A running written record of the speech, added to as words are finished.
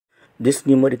This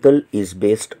numerical is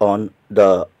based on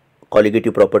the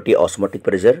colligative property osmotic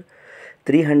pressure.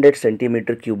 300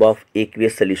 centimeter cube of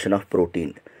aqueous solution of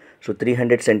protein. So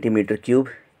 300 centimeter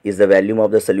cube is the volume of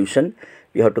the solution.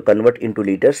 We have to convert into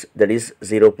liters, that is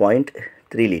 0.3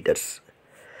 liters.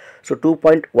 So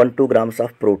 2.12 grams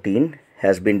of protein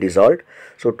has been dissolved.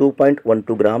 So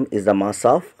 2.12 gram is the mass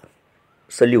of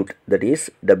solute, that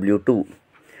is W2.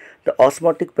 The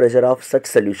osmotic pressure of such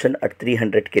solution at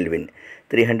 300 Kelvin.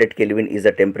 300 Kelvin is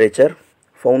the temperature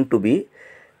found to be.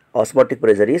 Osmotic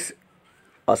pressure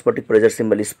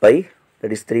symbol is pi,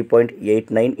 that is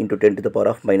 3.89 into 10 to the power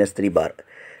of minus 3 bar.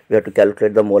 We have to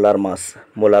calculate the molar mass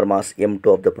M2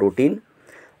 of the protein.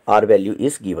 R value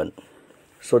is given.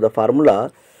 So the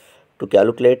formula to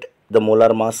calculate the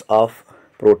molar mass of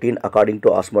protein according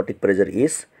to osmotic pressure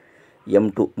is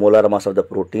M2, molar mass of the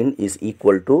protein, is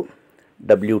equal to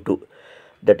W2,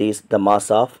 that is the mass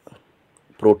of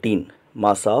protein,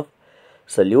 mass of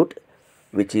solute,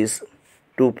 which is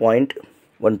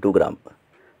 2.12 gram.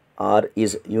 R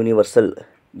is universal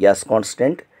gas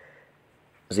constant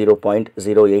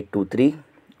 0.0823.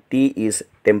 T is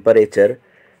temperature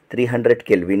 300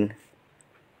 Kelvin.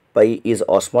 Pi is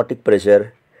osmotic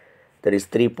pressure, that is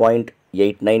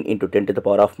 3.89 into 10 to the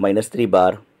power of minus 3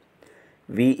 bar.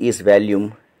 V is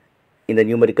volume. In the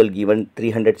numerical given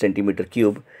 300 centimeter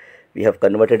cube, we have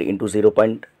converted into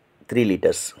 0.3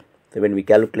 liters. So when we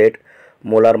calculate,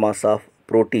 molar mass of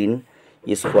protein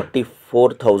is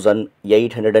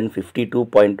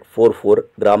 44,852.44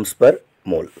 grams per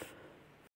mole.